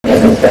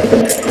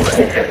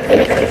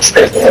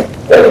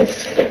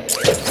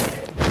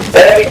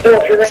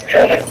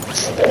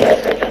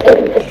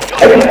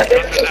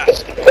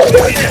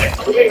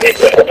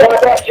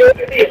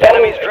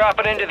Enemies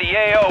dropping into the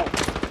AO.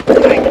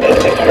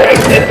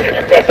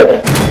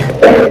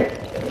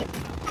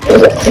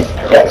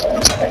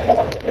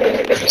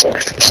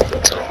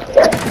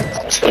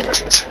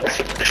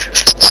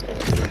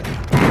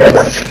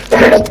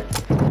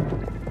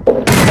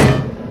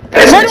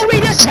 Riddle me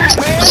this,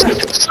 Batman!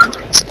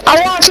 I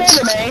want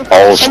enemy.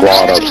 Whole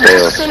squad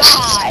upstairs.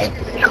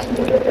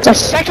 The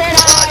second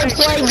eye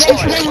play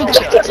against me.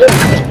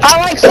 I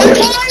like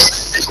sometimes.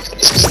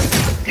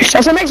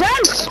 Doesn't make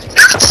sense.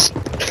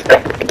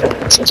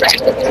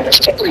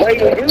 What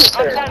do you do,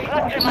 sir?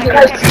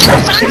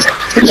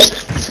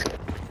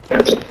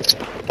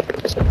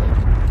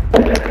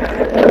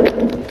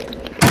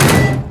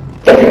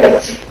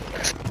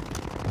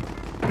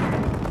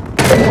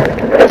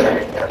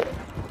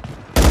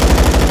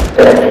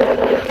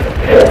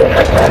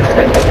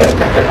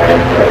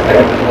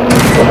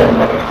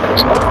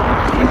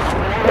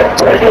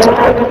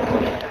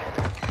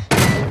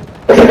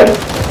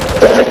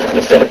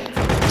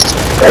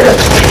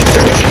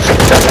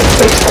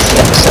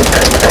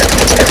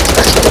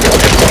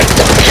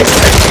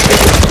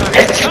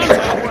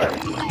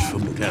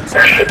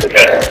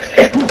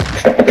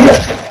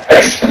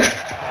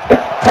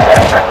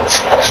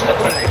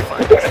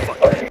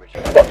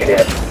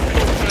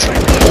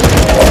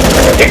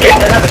 You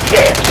got another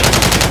chance.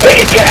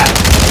 Take it down.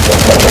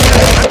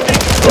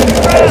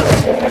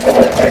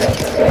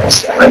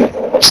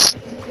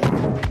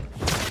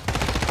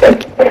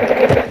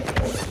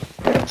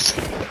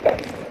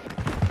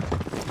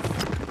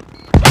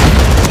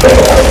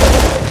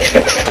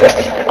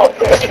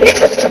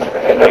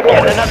 You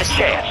got another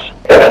chance.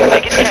 Make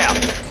it count.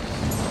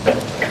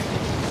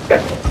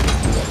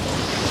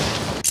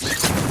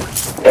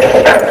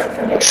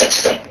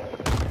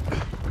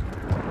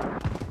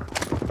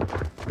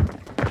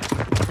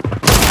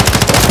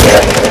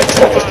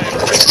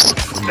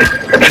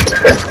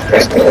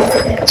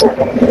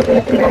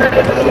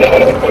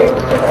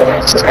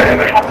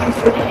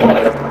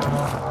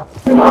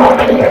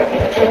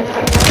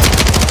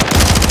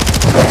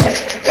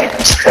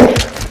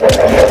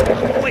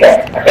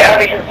 Down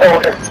your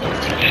shoulder.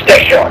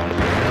 Stay sharp.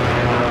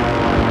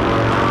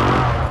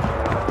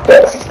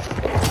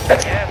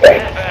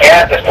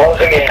 Gas is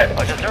closing in.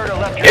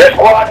 Your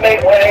squad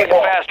mate went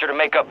able. Faster to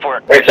make up for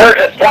it.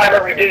 Resurgence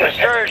timer reduced.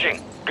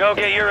 Surging. Go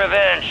get your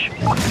revenge.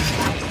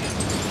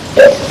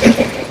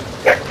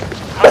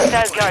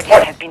 Hostile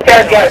Guardian has been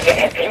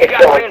You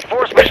got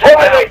reinforcements.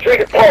 Squad mate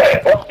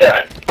redeployed. Well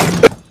done.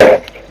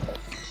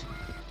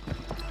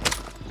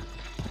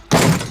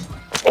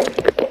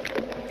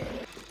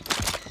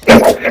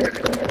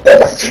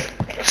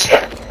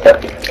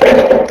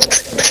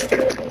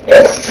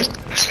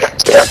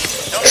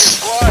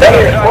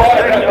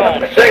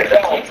 Safe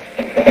zone.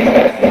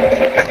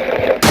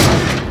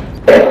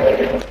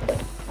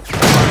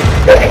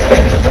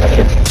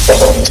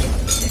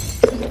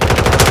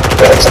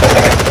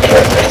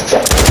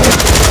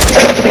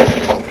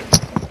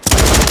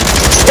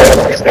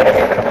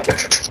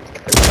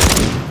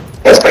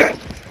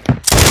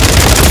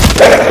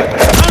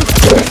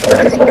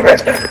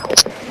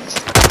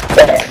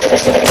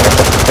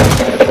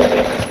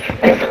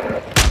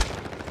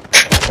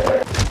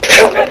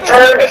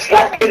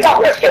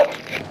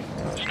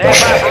 Stand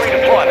by for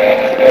redeployment.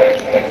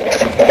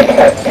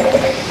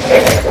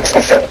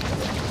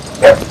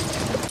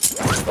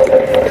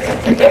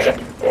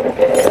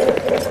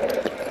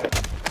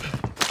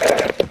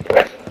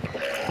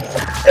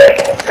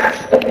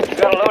 You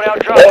got a loadout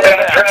drop.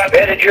 Loadout drop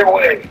headed your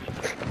way.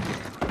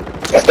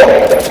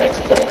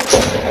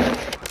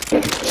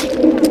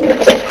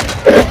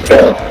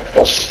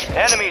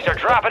 Enemies are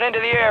dropping into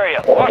the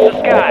area. Watch the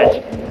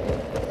skies.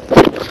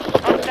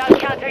 Hostile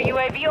counter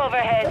UAV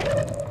overhead.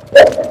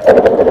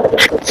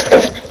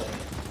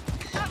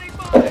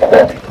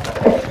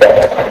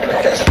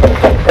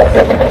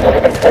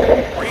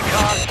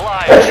 Recon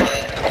flyers.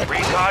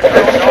 Recon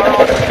drones are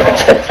on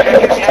patrol. Check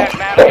your tag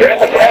map and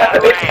stay out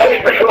of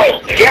range. Patrol.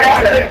 Get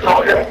out of there,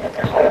 soldier.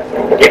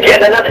 You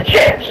get another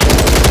chance.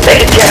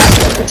 Take it down.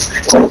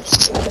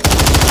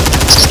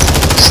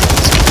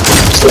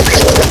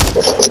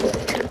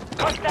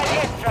 Hostile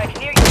airstrike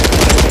near you.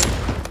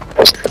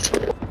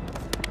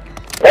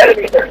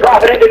 Enemies are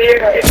dropping into the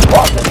area.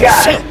 Watch the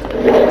sky.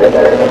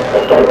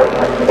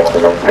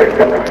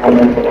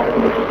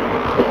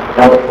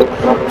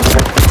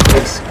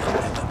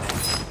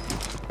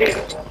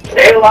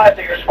 Stay alive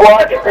to your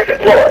squad and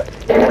redeploy.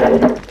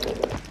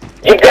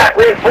 You got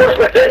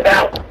reinforcements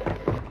inbound.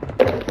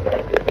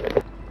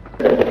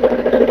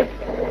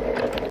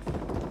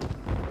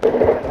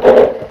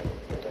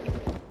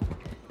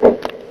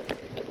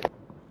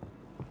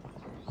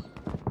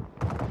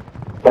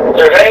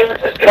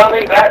 Surveillance is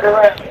coming back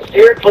around.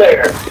 Steer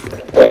clear.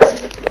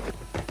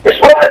 Your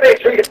squad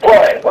mates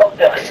redeployed. Well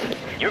done.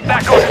 You're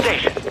back on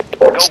station.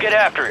 Go get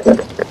after it.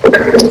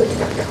 Surveillance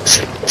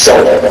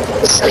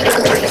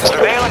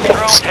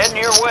drones heading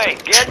your way.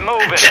 Get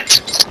moving.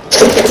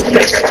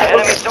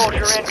 Enemy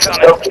soldier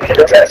incoming.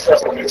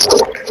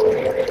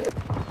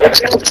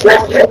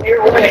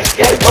 Your way.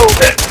 Get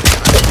moving.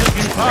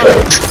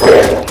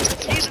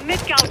 Use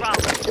mid-gal round.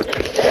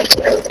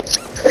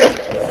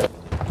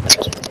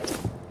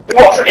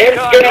 Walker, in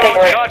scanning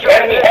range.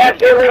 Enemy has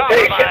their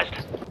rotation.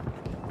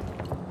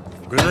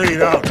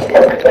 Grenade out.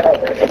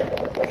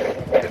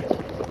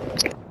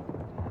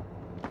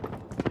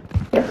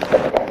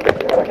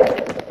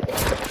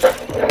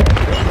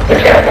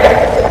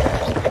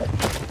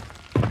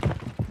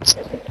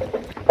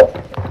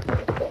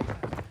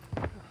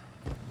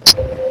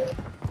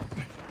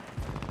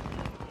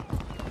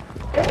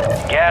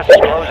 Gas is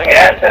closing in.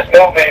 Gas is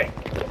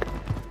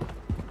moving.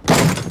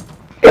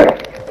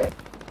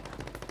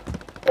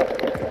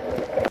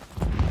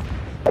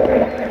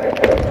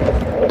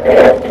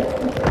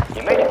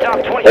 You made the top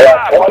 25. There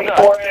are Well done.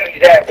 24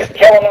 enemies active.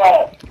 Kill them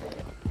all.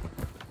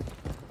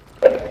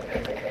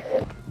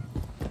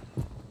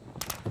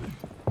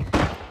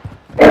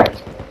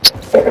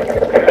 Your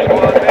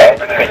squad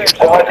mates in the safe zone.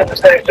 Squad's in the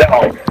safe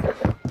zone.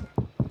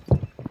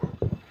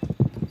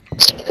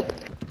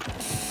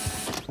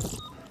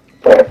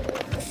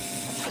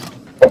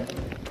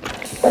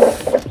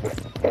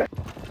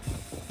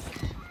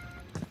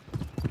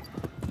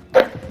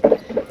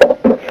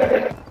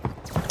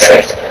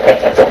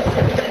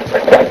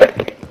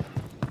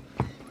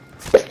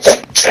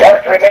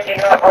 Mark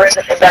remaining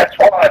operators from that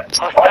squad.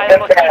 Hostile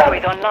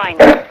mosquitoid online.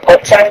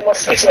 Hostile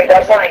mosquitoid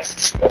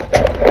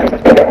online.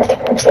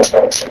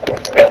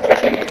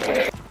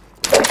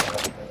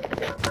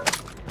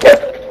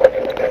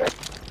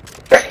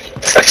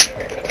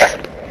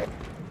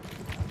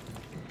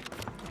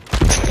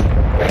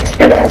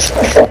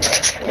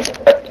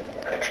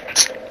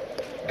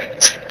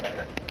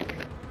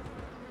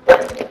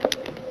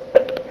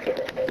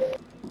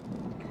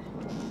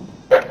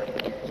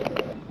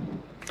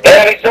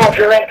 Enemy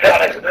soldier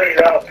incoming. There you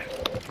go.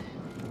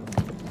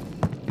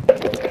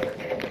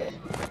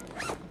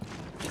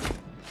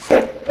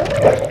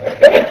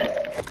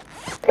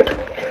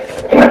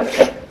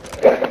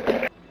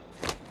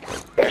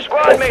 Your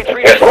squad mates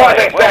Your squad redeploying.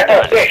 mates Well back on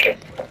done. station.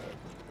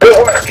 Good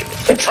work.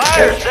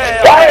 Fire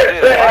sale. Fire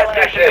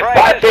active. sale.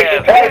 Fire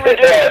station prices have been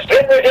reduced.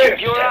 Keep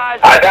your eyes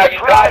I on got the you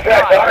prize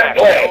contracts on contracts.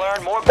 play. You'll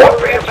earn more gold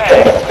for your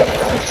bag.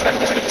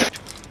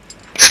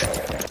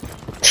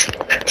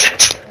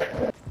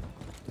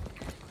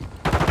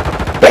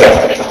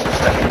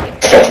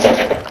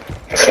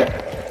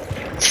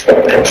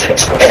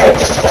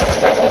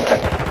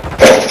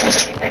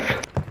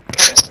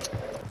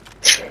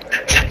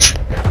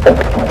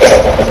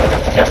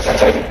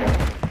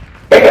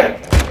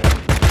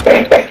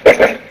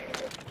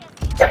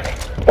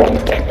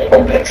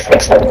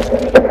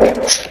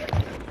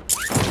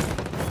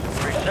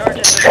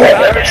 Resurgence is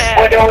about to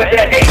end. Window is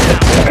empty.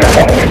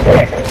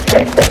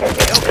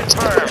 Kill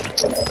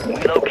confirmed. We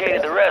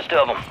located the rest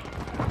of them.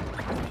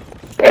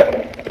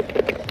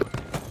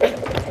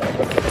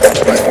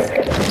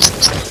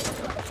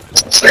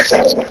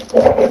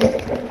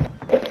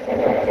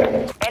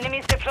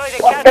 Enemies deployed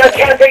a Hostile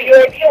counter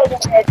UAV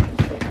overhead.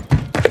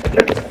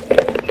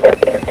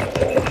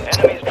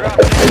 Enemies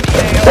dropped into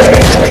the AO.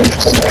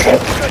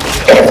 Good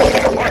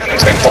kill. One of the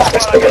red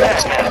squad to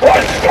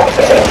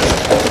that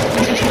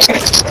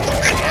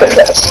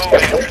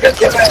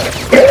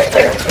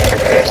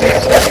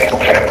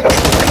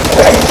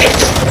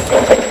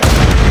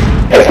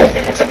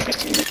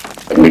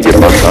Let me get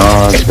my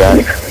guns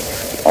back.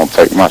 I'll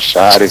take my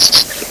shotties.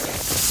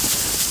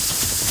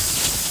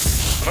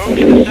 Move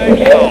to the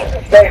safe zone.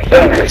 Safe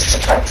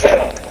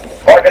zone.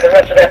 Marking the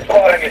rest of that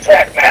squad on your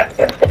attack map.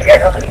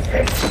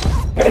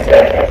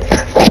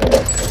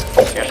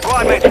 Your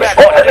squad mates back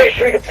on Squad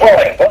station. mates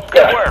redeploying. What's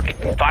Good good? work.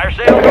 Fire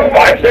sale room.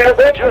 Fire sales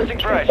in? Adjusting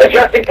prices.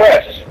 Adjusting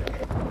prices.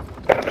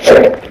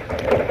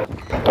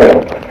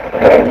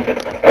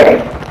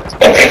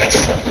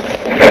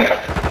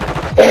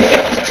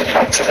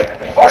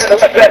 Marking the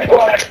rest of that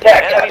squad on your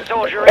attack Enemy map.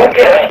 soldier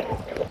Okay. incoming.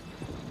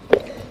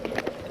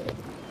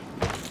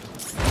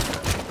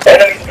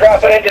 Enemies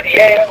dropping into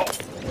the AO.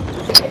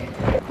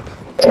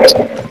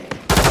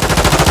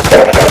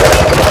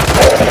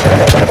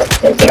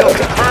 Kill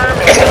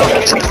confirmed and we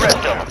located the rest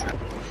of them.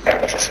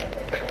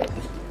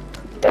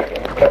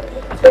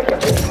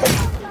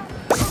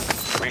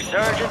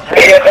 Resurgence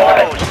Be has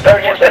advised, closed.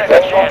 Surgeons 4 is no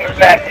seconds longer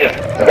chances. active.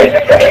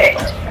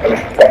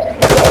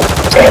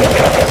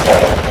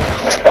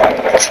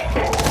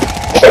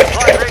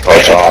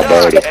 That's all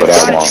dirty for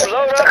that one.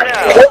 Load up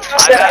now.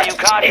 High value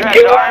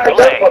contracts are in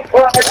play.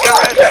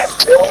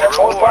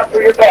 More part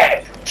for your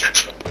bag.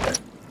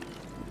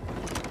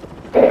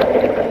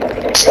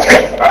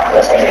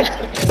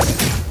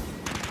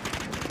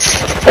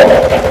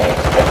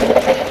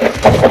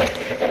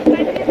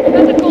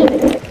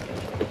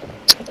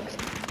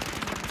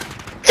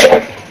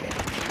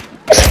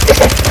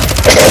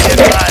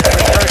 Advised,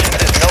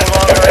 resurgence is no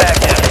longer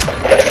active.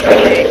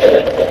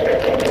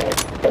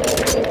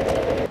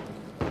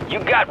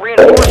 You've got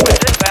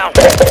reinforcements inbound.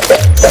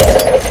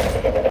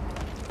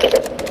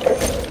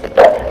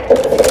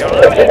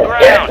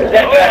 ground. Move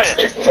it.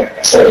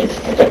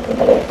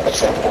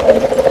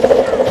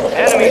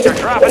 Enemies are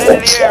dropping into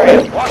the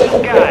area. Watch the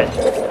skies.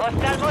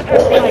 Hostile motor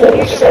strike. Take your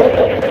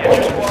position. Get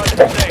your squad to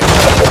the safe.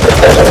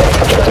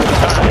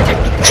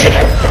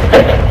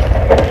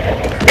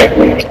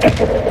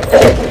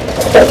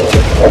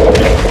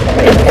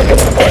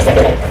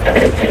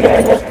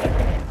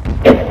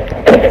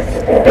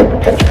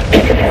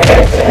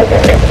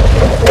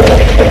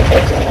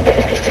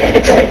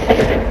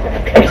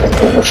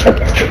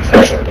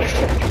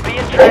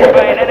 Being tracked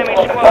by an enemy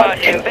squad.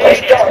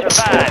 Evade and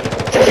survive.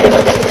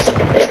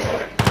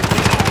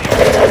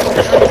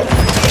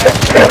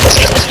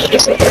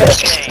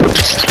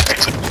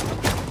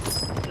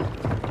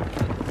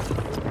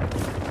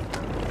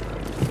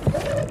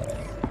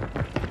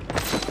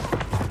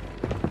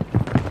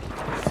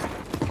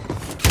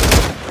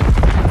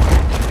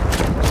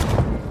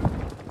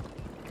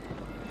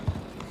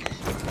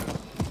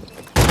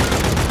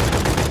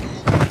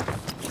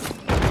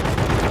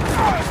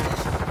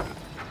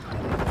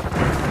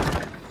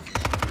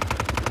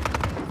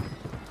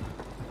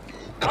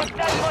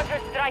 Hostile motor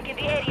strike in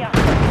the area.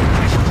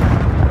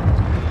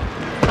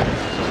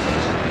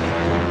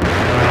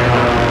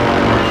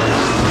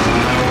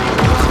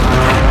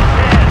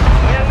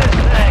 Win this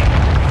thing.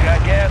 We got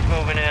gas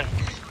moving in.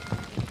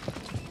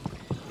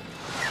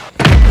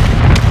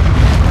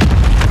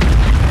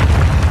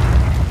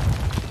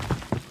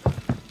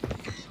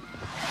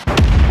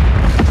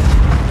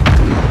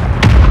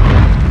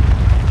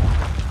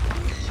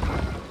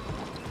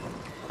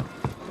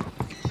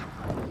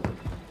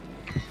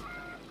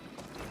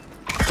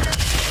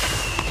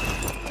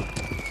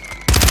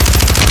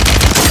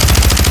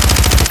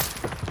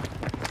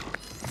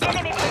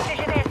 Enemy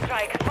precision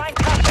airstrike. Find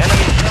cover.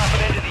 Enemies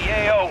dropping into the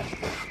AO.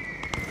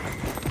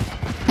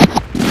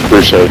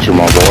 Appreciate you,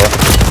 my boy.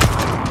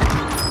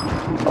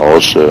 Oh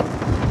shit.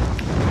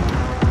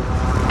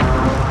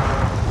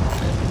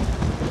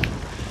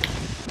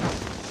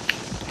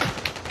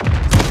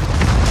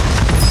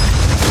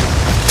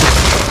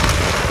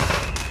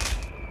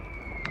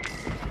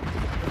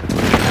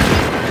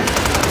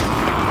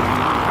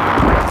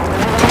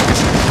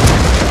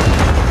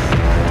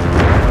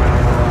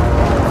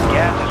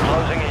 Gas is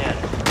closing in.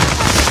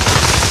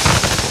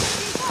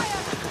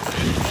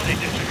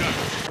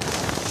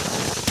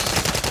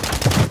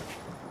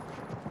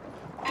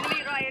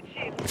 Enemy riot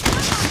shield.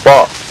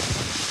 Fuck.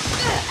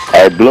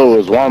 Hey, Blue,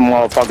 is one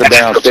motherfucker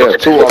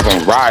downstairs. Two of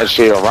them. Riot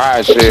shield,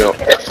 riot shield.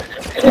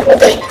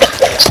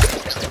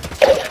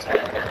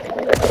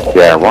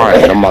 Yeah, right.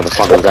 Them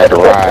motherfuckers got the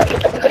ride.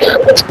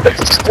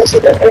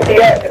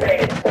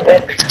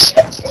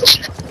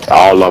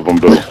 All of them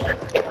do.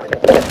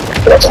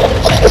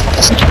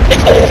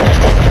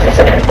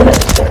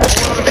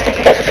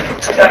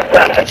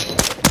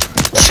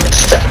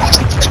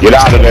 Get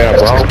out of there,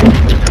 bro.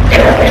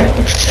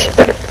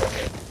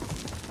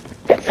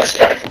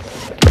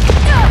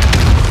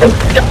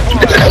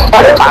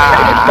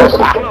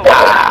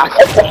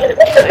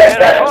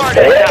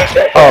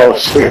 Oh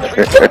shit.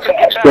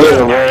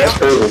 Yeah, man, that's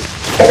crazy.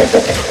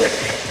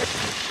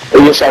 He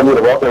just shot me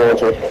the rocket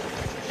launcher.